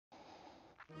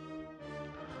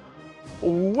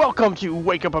Welcome to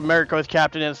Wake Up America with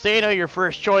Captain Insano, your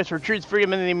first choice for truth,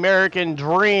 freedom, and the American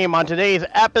dream. On today's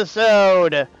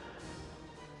episode,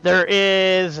 there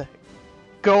is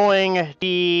going to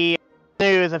be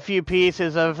news, a few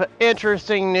pieces of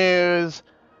interesting news,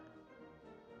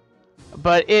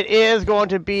 but it is going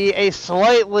to be a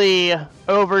slightly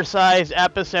oversized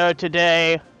episode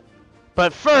today.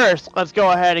 But first, let's go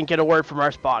ahead and get a word from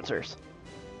our sponsors.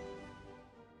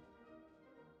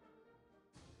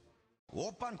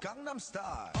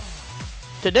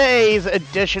 Today's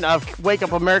edition of Wake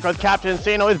Up America with Captain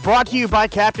Insano is brought to you by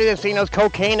Captain Insano's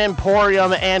Cocaine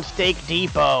Emporium and Steak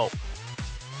Depot.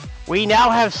 We now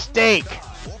have steak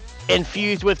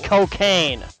infused with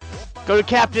cocaine. Go to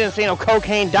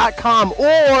CaptainInsanoCocaine.com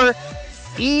or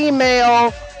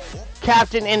email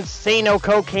Captain Insano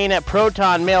Cocaine at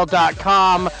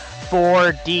ProtonMail.com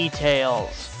for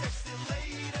details.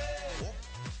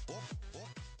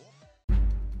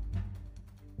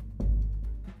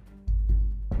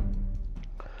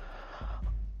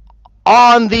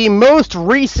 On the most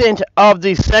recent of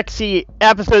the sexy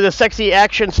episode of the Sexy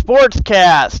Action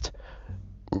Sportscast,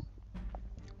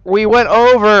 we went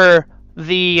over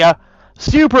the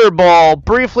Super Bowl,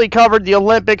 briefly covered the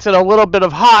Olympics and a little bit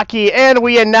of hockey, and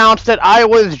we announced that I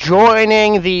was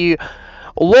joining the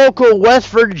local West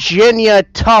Virginia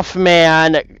Tough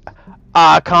Man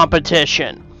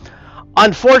competition.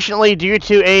 Unfortunately, due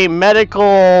to a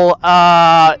medical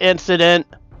incident,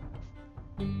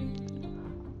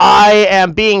 I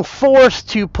am being forced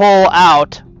to pull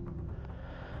out.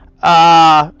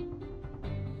 I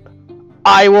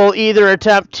will either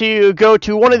attempt to go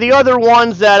to one of the other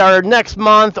ones that are next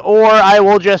month, or I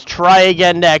will just try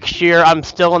again next year. I'm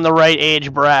still in the right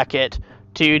age bracket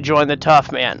to join the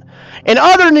Tough Man. In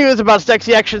other news about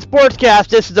Sexy Action Sportscast,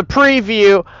 this is a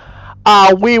preview.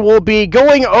 We will be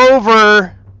going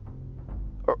over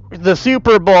the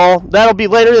Super Bowl. That'll be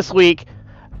later this week.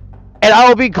 And I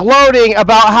will be gloating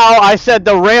about how I said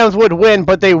the Rams would win,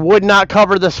 but they would not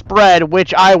cover the spread,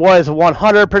 which I was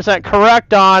 100%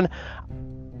 correct on.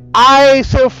 I,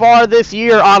 so far this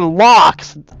year on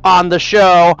locks on the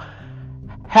show,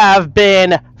 have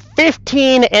been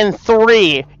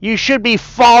 15-3. You should be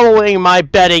following my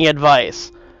betting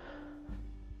advice.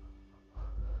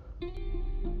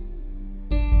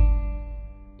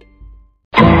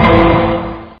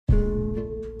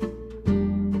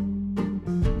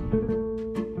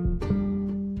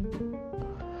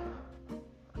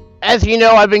 As you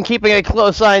know, I've been keeping a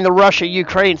close eye on the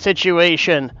Russia-Ukraine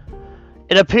situation.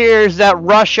 It appears that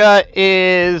Russia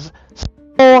is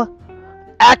still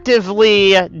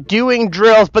actively doing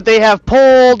drills, but they have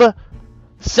pulled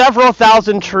several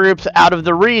thousand troops out of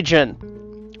the region.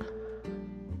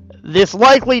 This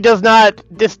does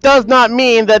not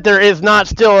mean that there is not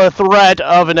still a threat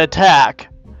of an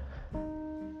attack.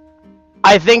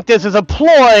 I think this is a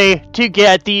ploy to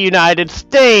get the United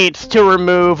States to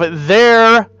remove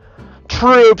their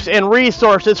troops and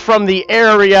resources from the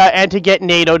area and to get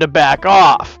NATO to back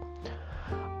off.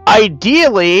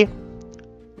 Ideally,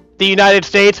 the United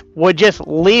States would just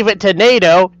leave it to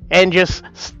NATO and just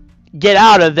get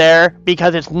out of there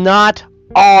because it's not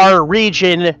our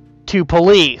region to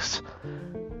police.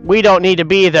 We don't need to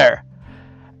be there.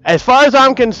 As far as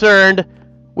I'm concerned,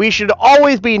 we should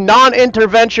always be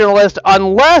non-interventionist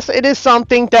unless it is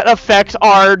something that affects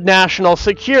our national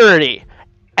security.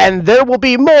 And there will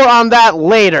be more on that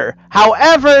later.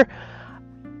 However,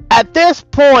 at this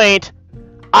point,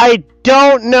 I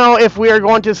don't know if we are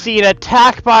going to see an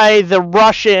attack by the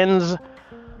Russians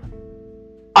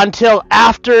until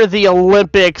after the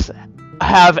Olympics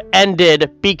have ended,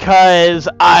 because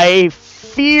I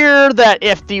fear that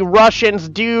if the Russians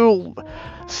do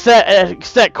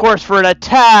set course for an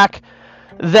attack,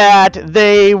 that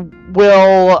they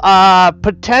will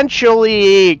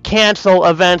potentially cancel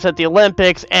events at the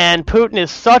Olympics, and Putin is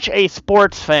such a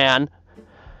sports fan,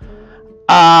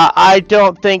 I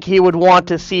don't think he would want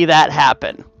to see that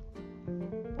happen.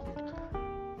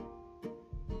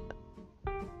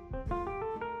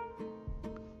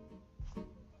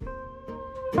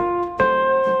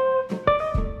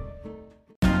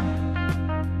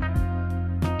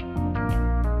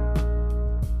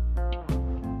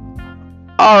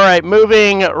 Alright,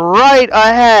 moving right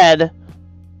ahead.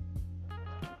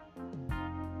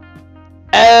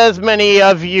 As many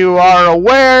of you are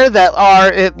aware that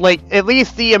at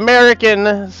least the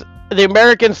American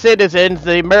citizens,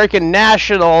 the American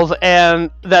nationals, and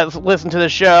that listen to the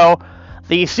show,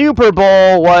 the Super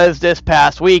Bowl was this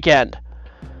past weekend.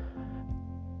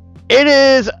 It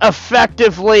is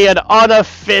effectively an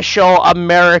unofficial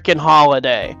American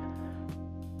holiday.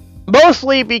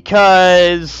 Mostly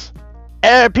because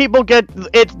People get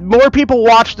it. More people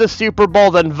watch the Super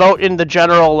Bowl than vote in the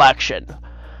general election.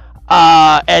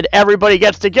 And everybody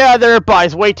gets together,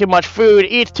 buys way too much food,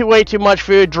 eats way too much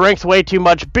food, drinks way too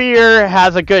much beer,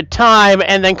 has a good time,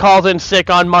 and then calls in sick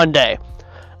on Monday.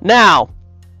 Now,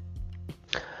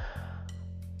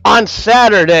 on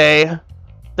Saturday,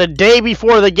 the day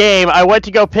before the game, I went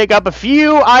to go pick up a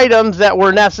few items that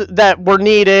were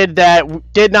needed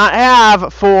that did not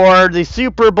have for the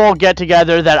Super Bowl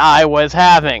get-together that I was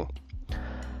having.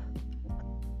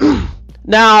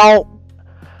 Now,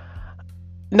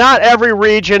 not every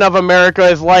region of America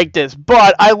is like this,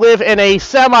 but I live in a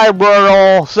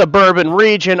semi-rural suburban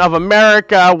region of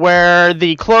America where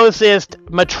the closest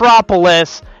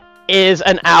metropolis is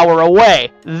an hour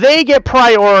away. They get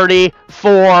priority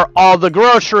for all the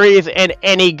groceries and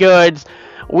any goods.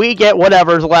 We get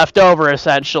whatever's left over,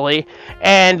 essentially.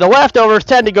 And the leftovers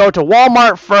tend to go to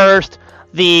Walmart first,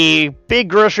 the big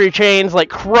grocery chains like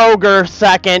Kroger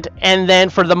second, and then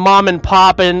for the mom and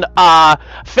pop and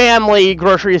family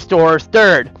grocery stores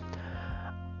third.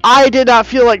 I did not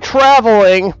feel like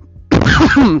traveling,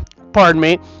 pardon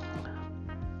me,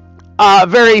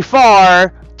 very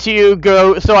far to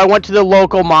go, so I went to the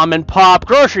local mom and pop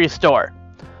grocery store.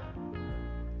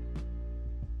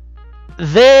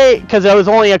 Because there was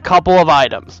only a couple of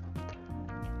items.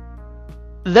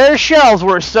 Their shelves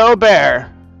were so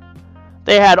bare.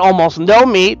 They had almost no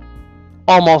meat,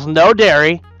 almost no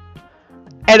dairy,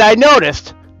 and I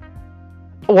noticed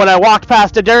when I walked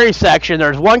past the dairy section,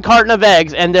 there's one carton of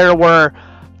eggs, and there were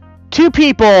two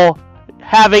people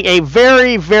having a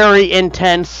very, very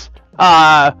intense,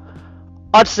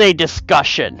 let's say,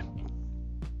 discussion.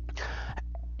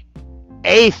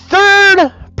 A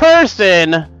third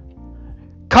person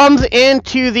comes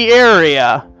into the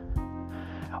area,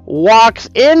 walks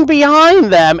in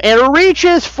behind them, and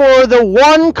reaches for the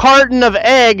one carton of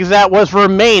eggs that was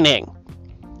remaining.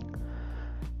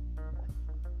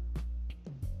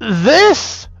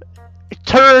 This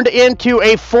turned into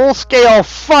a full-scale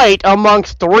fight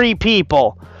amongst three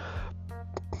people.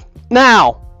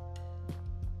 Now,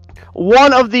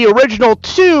 one of the original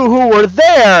two who were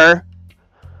there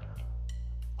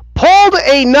pulled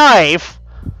a knife,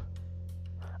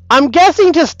 I'm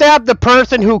guessing to stab the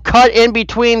person who cut in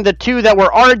between the two that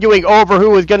were arguing over who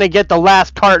was going to get the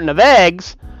last carton of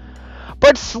eggs,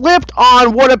 but slipped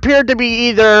on what appeared to be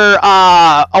either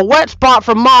a wet spot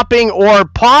from mopping or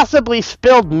possibly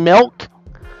spilled milk.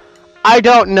 I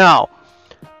don't know.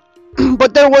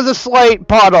 But there was a slight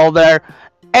puddle there,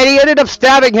 and he ended up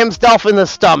stabbing himself in the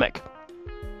stomach.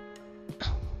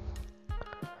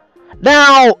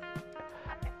 Now,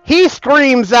 he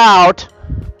screams out,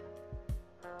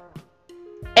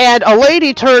 and a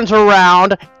lady turns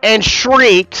around and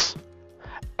shrieks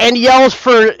and yells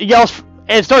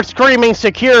and starts screaming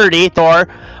security, Thor.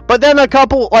 But then a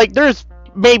couple, there's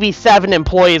maybe 7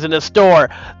 employees in the store.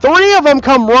 3 of them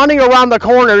come running around the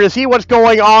corner to see what's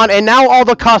going on, and now all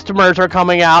the customers are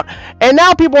coming out. And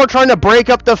now people are trying to break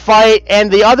up the fight,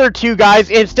 and the other 2 guys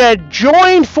instead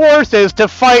join forces to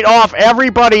fight off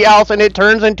everybody else, and it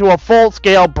turns into a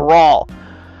full-scale brawl.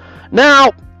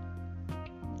 Now,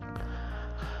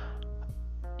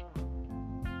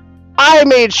 I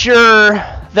made sure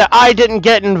that I didn't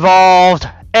get involved,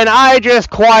 and I just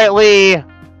quietly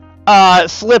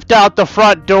slipped out the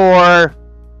front door,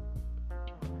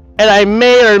 and I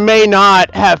may or may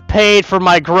not have paid for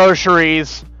my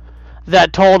groceries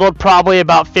that totaled probably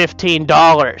about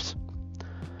 $15.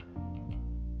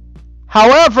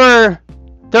 However,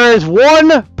 there is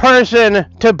one person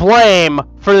to blame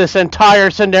for this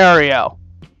entire scenario.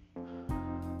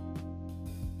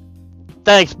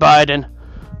 Thanks, Biden.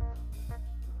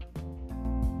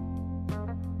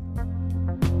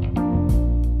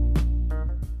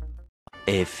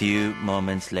 A few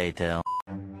moments later.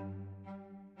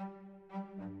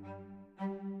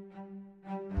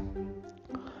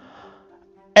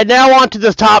 And now on to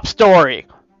the top story.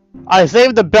 I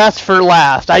saved the best for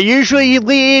last. I usually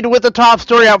lead with the top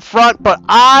story up front, but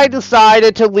I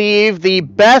decided to leave the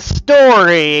best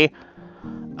story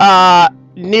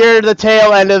near the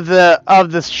tail end of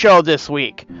the show this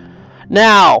week.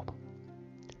 Now,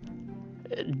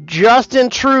 Justin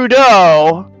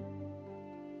Trudeau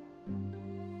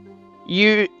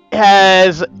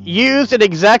has used an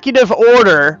executive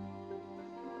order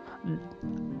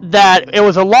that it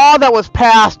was a law that was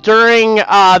passed during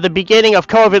the beginning of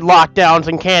COVID lockdowns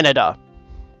in Canada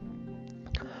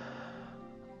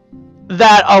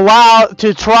that allowed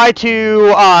to try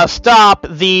to stop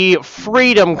the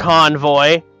Freedom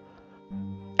Convoy,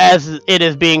 as it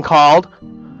is being called,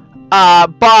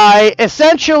 by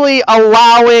essentially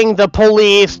allowing the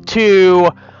police to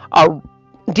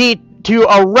to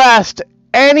arrest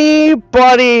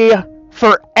anybody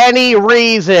for any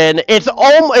reason. It's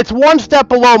one step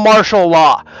below martial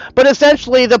law, but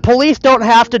essentially the police don't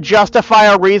have to justify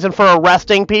a reason for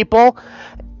arresting people.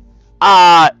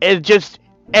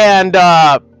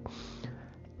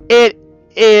 It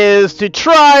is to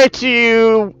try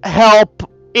to help,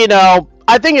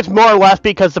 I think it's more or less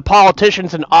because the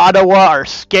politicians in Ottawa are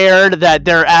scared that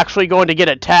they're actually going to get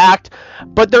attacked,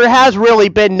 but there has really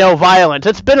been no violence.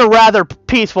 It's been a rather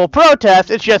peaceful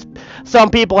protest. It's just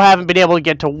some people haven't been able to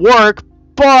get to work,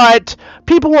 but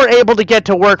people were able to get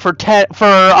to work for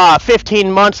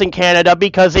 15 months in Canada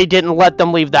because they didn't let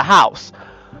them leave the house.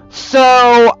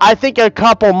 So I think a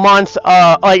couple months,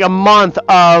 like a month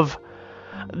of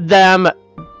them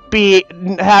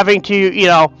having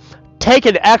to, take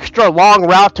an extra long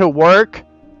route to work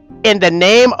in the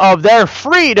name of their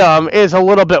freedom is a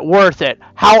little bit worth it.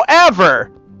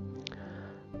 However,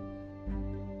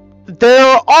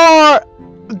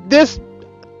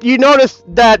 you notice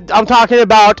that I'm talking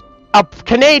about a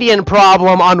Canadian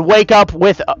problem on Wake Up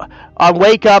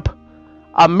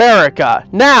America.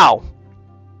 Now,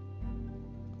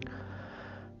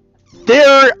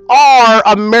 there are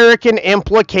American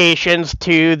implications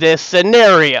to this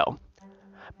scenario,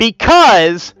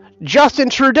 because Justin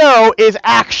Trudeau is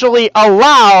actually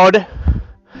allowed,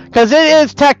 because it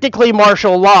is technically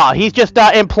martial law. He's just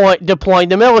not deploying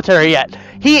the military yet.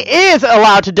 He is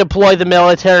allowed to deploy the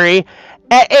military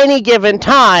at any given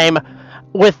time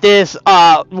with this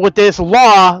law, with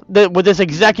this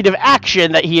executive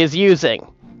action that he is using.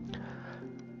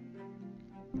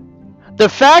 The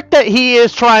fact that he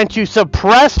is trying to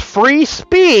suppress free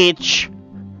speech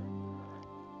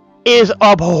is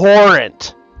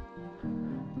abhorrent.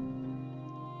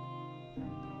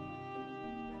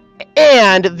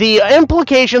 And the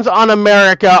implications on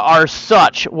America are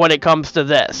such when it comes to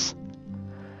this.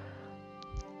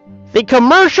 The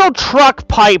commercial truck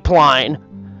pipeline,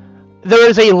 there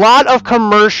is a lot of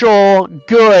commercial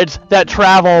goods that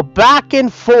travel back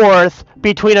and forth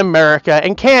between America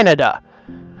and Canada.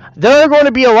 There are going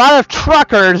to be a lot of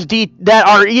truckers that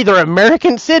are either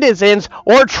American citizens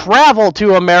or travel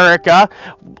to America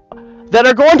that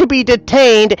are going to be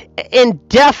detained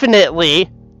indefinitely.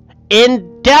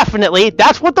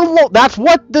 That's what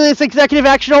this executive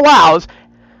action allows,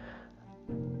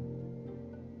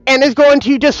 and is going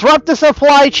to disrupt the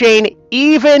supply chain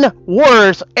even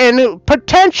worse, and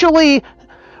potentially,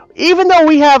 even though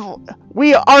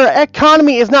our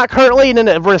economy is not currently in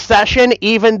a recession,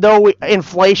 even though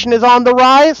inflation is on the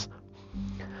rise,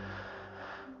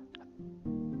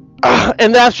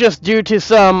 and that's just due to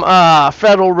some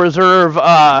Federal Reserve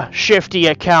shifty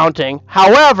accounting.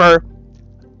 However,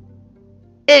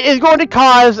 it is going to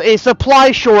cause a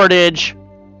supply shortage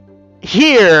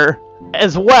here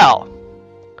as well.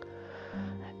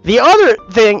 The other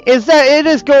thing is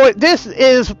that this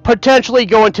is potentially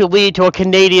going to lead to a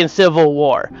Canadian civil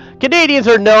war. Canadians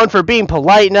are known for being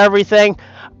polite and everything,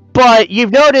 but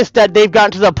you've noticed that they've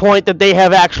gotten to the point that they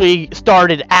have actually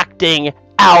started acting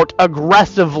out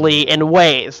aggressively in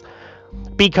ways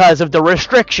because of the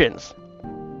restrictions.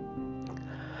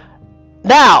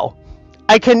 Now,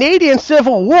 a Canadian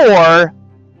civil war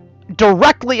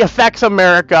directly affects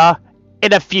America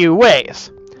in a few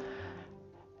ways.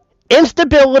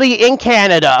 Instability in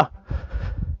Canada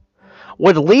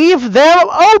would leave them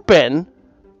open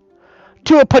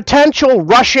to a potential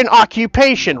Russian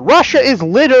occupation. Russia is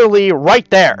literally right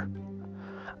there.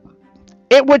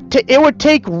 It would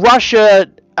take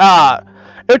Russian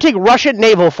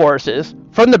naval forces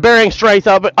from the Bering Strait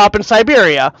up in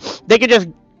Siberia. They could just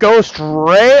go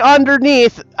straight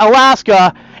underneath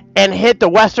Alaska and hit the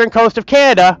western coast of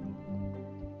Canada.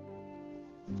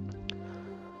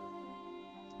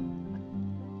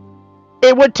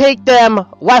 It would take them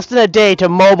less than a day to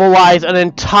mobilize an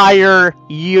entire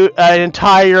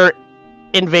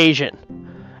invasion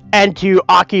and to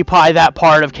occupy that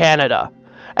part of Canada.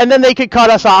 And then they could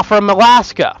cut us off from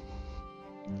Alaska.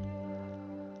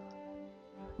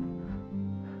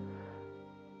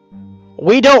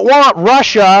 We don't want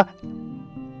Russia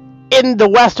in the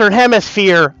Western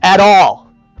Hemisphere at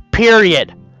all.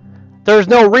 Period. There's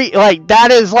no that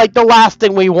is like the last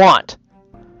thing we want.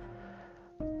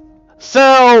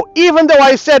 So, even though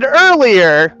I said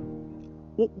earlier,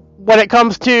 when it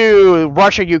comes to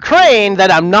Russia-Ukraine,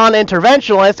 that I'm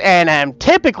non-interventionist, and I'm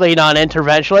typically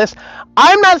non-interventionist,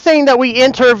 I'm not saying that we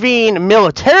intervene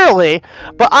militarily,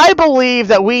 but I believe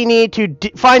that we need to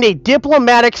find a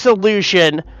diplomatic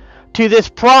solution to this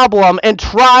problem and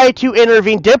try to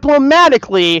intervene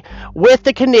diplomatically with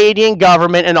the Canadian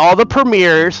government and all the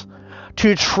premiers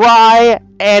to try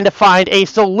and find a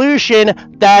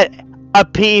solution that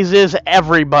appeases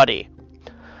everybody.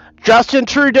 Justin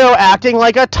Trudeau acting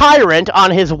like a tyrant on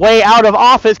his way out of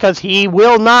office because he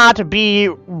is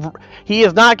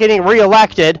not getting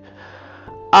reelected,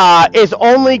 is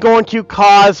only going to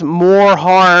cause more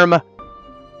harm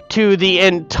to the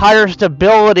entire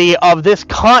stability of this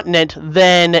continent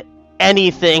than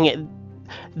anything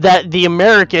that the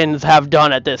Americans have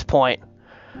done at this point.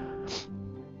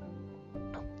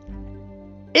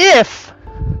 If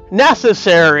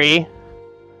necessary,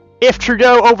 if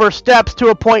Trudeau oversteps to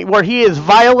a point where he is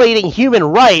violating human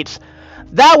rights,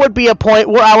 that would be a point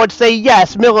where I would say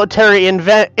yes, military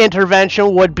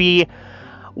intervention would be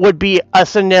a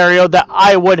scenario that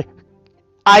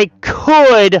I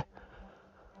could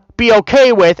be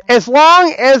okay with, as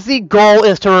long as the goal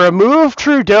is to remove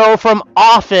Trudeau from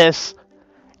office,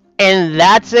 and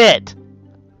that's it.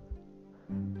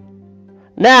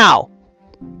 Now,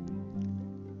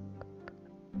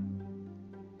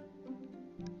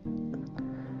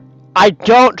 I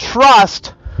don't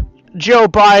trust Joe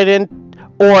Biden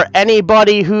or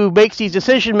anybody who makes these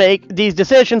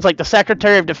decisions, like the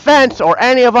Secretary of Defense or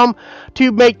any of them,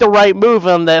 to make the right move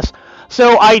on this.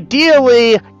 So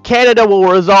ideally, Canada will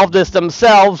resolve this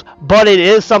themselves, but it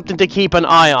is something to keep an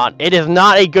eye on. It is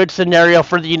not a good scenario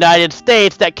for the United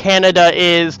States that Canada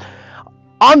is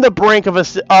on the brink of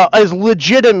is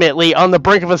legitimately on the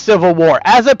brink of a civil war,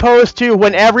 as opposed to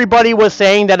when everybody was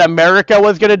saying that America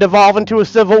was going to devolve into a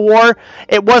civil war.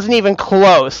 It wasn't even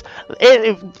close.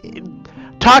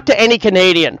 Talk to any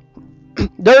Canadian.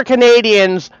 There are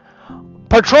Canadians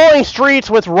patrolling streets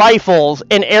with rifles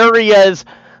in areas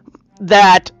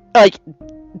that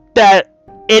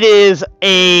it is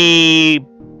a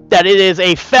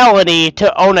felony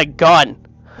to own a gun.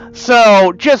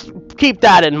 So just keep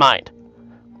that in mind.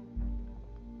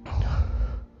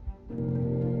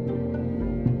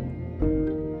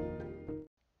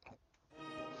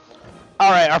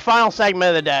 Alright, our final segment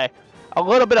of the day. A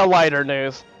little bit of lighter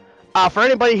news. For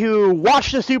anybody who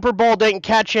watched the Super Bowl, didn't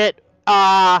catch it,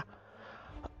 or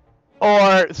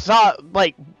saw,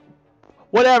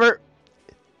 whatever,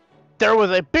 there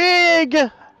was a big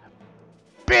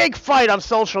fight on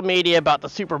social media about the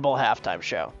Super Bowl halftime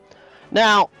show.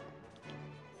 Now,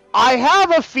 I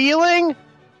have a feeling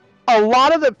a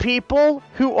lot of the people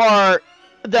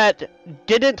that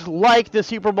didn't like the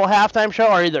Super Bowl halftime show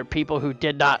are either people who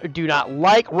do not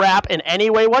like rap in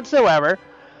any way whatsoever,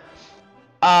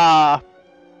 are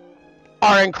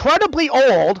incredibly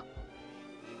old,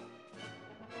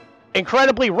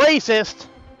 incredibly racist,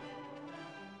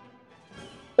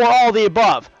 or all the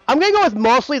above. I'm gonna go with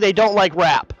mostly they don't like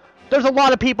rap. There's a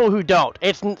lot of people who don't.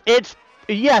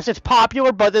 Yes, it's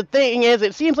popular, but the thing is,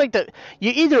 it seems like that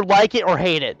you either like it or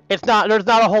hate it. There's not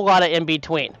a whole lot of in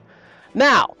between.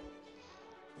 Now,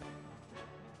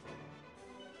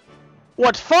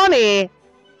 what's funny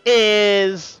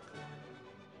is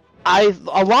a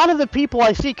lot of the people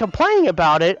I see complaining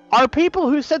about it are people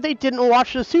who said they didn't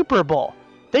watch the Super Bowl.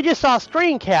 They just saw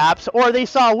screen caps or they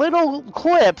saw little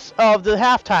clips of the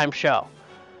halftime show.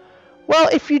 Well,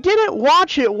 if you didn't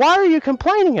watch it, why are you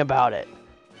complaining about it?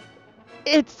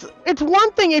 It's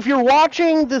one thing if you're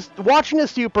watching the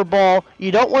Super Bowl,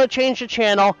 you don't want to change the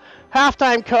channel,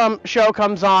 halftime show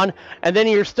comes on, and then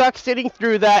you're stuck sitting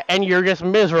through that and you're just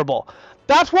miserable.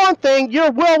 That's one thing,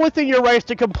 you're well within your rights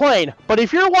to complain. But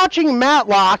if you're watching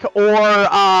Matlock or,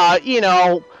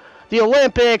 the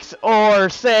Olympics or,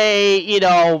 say,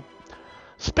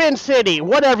 Spin City,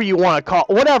 whatever you want to call,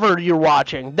 whatever you're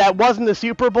watching, that wasn't the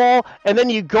Super Bowl, and then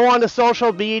you go onto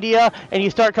social media and you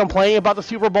start complaining about the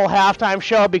Super Bowl halftime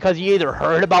show because you either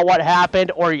heard about what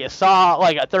happened or you saw,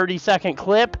 like, a 30-second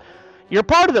clip, you're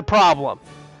part of the problem.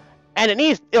 And it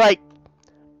needs,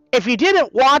 if you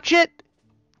didn't watch it,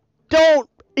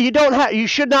 you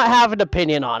should not have an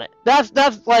opinion on it. That's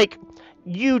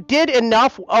you did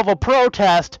enough of a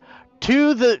protest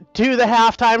to the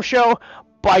halftime show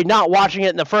by not watching it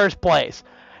in the first place.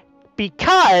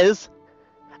 Because,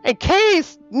 in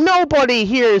case nobody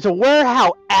here is aware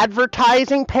how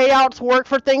advertising payouts work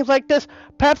for things like this,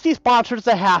 Pepsi sponsors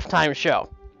the halftime show.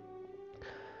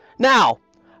 Now,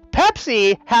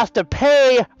 Pepsi has to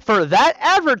pay for that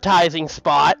advertising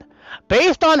spot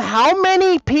based on how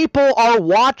many people are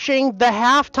watching the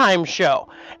halftime show.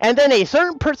 And then a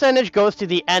certain percentage goes to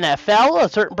the NFL, a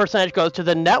certain percentage goes to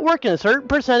the network, and a certain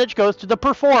percentage goes to the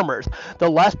performers. The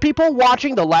less people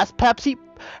watching, the less Pepsi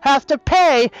has to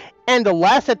pay, and the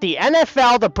less that the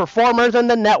NFL, the performers, and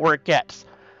the network gets.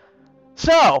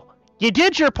 So, You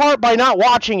did your part by not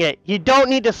watching it. You don't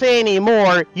need to say any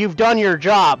more. You've done your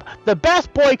job. The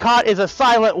best boycott is a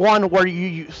silent one where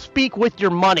you speak with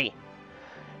your money.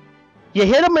 You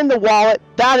hit them in the wallet.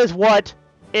 That is what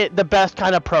the best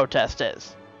kind of protest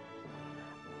is.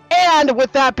 And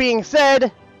with that being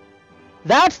said,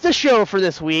 that's the show for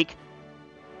this week.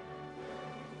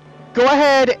 Go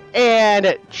ahead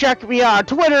and check me out on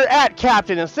Twitter at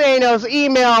Captain Insanos.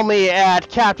 Email me at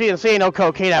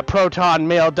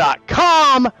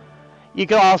CaptainInsanoCocaine@protonmail.com. You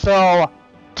can also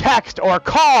text or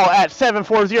call at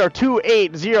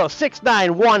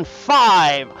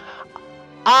 740-280-6915.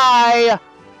 I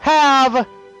have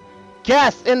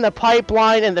guests in the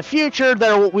pipeline in the future.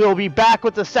 We will be back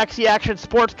with the Sexy Action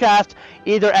Sportscast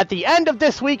either at the end of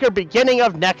this week or beginning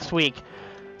of next week.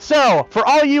 So, for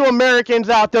all you Americans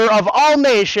out there of all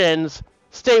nations,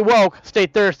 stay woke, stay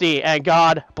thirsty, and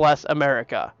God bless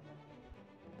America.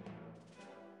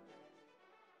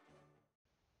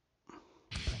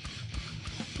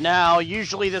 Now,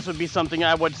 usually this would be something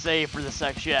I would say for the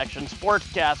Sexy Action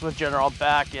Sportscast with General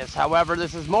Backus. However,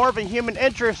 this is more of a human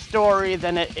interest story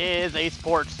than it is a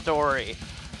sports story.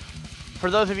 For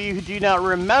those of you who do not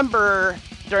remember,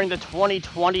 during the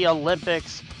 2020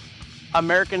 Olympics,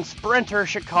 American sprinter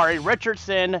Sha'Carri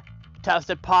Richardson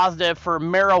tested positive for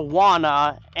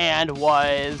marijuana and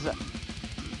was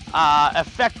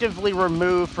effectively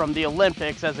removed from the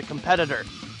Olympics as a competitor.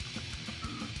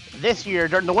 This year,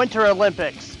 during the Winter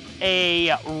Olympics,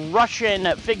 a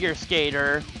Russian figure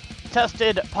skater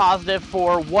tested positive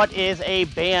for what is a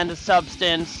banned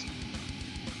substance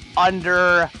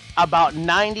under about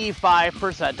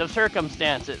 95% of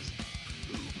circumstances.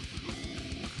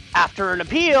 After an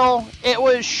appeal, it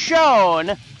was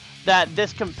shown that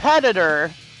this competitor,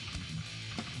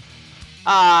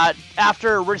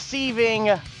 after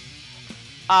receiving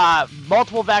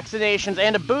multiple vaccinations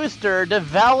and a booster,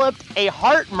 developed a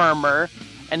heart murmur,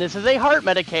 and this is a heart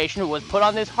medication. It was put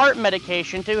on this heart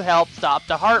medication to help stop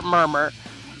the heart murmur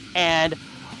and,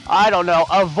 I don't know,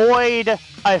 avoid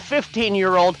a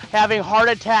 15-year-old having heart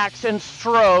attacks and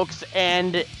strokes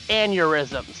and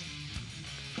aneurysms.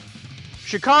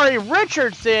 Sha'Carri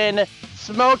Richardson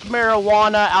smoked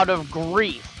marijuana out of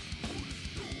grief.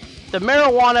 The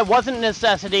marijuana wasn't a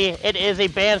necessity. It is a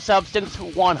banned substance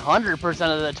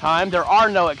 100% of the time. There are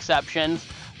no exceptions.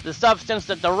 The substance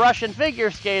that the Russian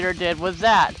figure skater did was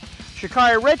that.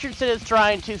 Sha'Carri Richardson is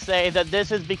trying to say that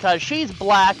this is because she's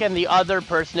black and the other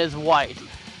person is white.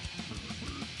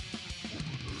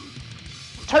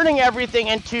 Turning everything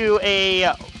into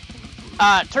a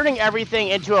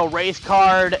race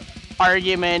card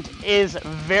argument is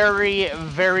very,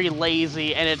 very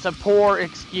lazy, and it's a poor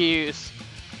excuse.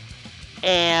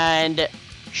 And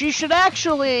she should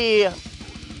actually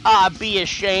be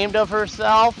ashamed of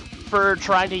herself for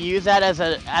trying to use that as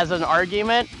an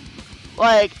argument.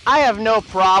 Like, I have no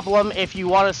problem if you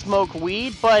want to smoke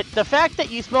weed, but the fact that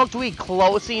you smoked weed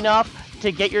close enough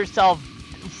to get yourself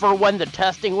for when the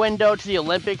testing window to the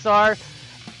Olympics are,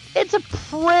 it's a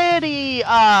pretty,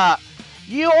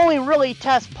 you only really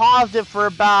test positive for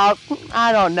about,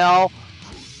 I don't know,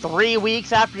 3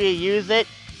 weeks after you use it.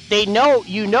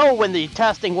 You know when the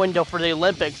testing window for the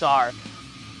Olympics are.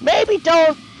 Maybe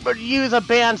don't use a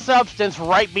banned substance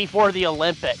right before the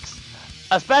Olympics,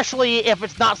 especially if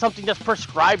it's not something that's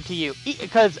prescribed to you,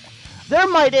 because there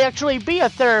might actually be a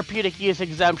therapeutic use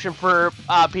exemption for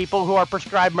people who are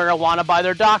prescribed marijuana by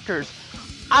their doctors.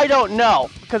 I don't know,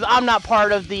 because I'm not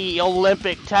part of the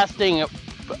Olympic testing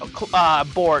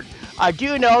board. I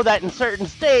do know that in certain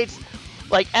states,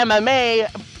 like MMA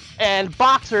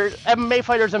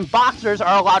fighters and boxers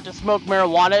are allowed to smoke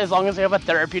marijuana as long as they have a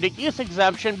therapeutic use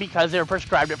exemption because they're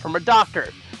prescribed it from a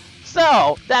doctor.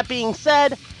 So, that being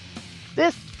said,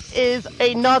 this is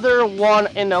another one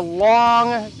in a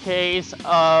long case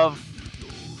of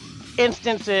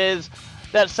instances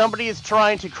that somebody is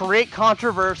trying to create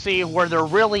controversy where there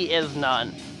really is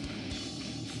none.